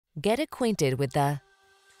Get acquainted with the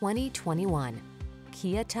 2021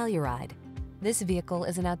 Kia Telluride. This vehicle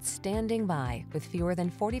is an outstanding buy with fewer than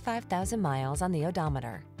 45,000 miles on the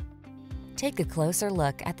odometer. Take a closer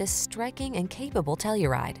look at this striking and capable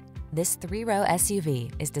Telluride. This three-row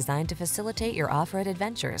SUV is designed to facilitate your off-road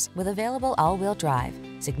adventures with available all-wheel drive,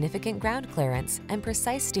 significant ground clearance, and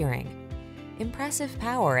precise steering. Impressive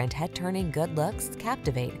power and head-turning good looks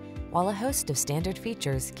captivate, while a host of standard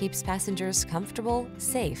features keeps passengers comfortable,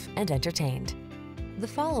 safe, and entertained. The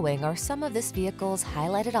following are some of this vehicle's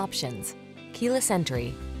highlighted options: keyless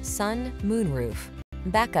entry, sun, moonroof,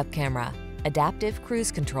 backup camera, adaptive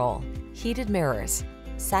cruise control, heated mirrors,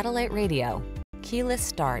 satellite radio, keyless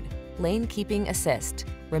start, lane keeping assist,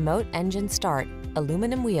 remote engine start,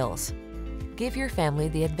 aluminum wheels. Give your family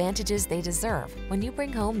the advantages they deserve when you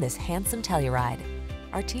bring home this handsome Telluride.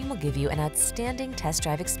 Our team will give you an outstanding test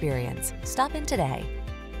drive experience. Stop in today.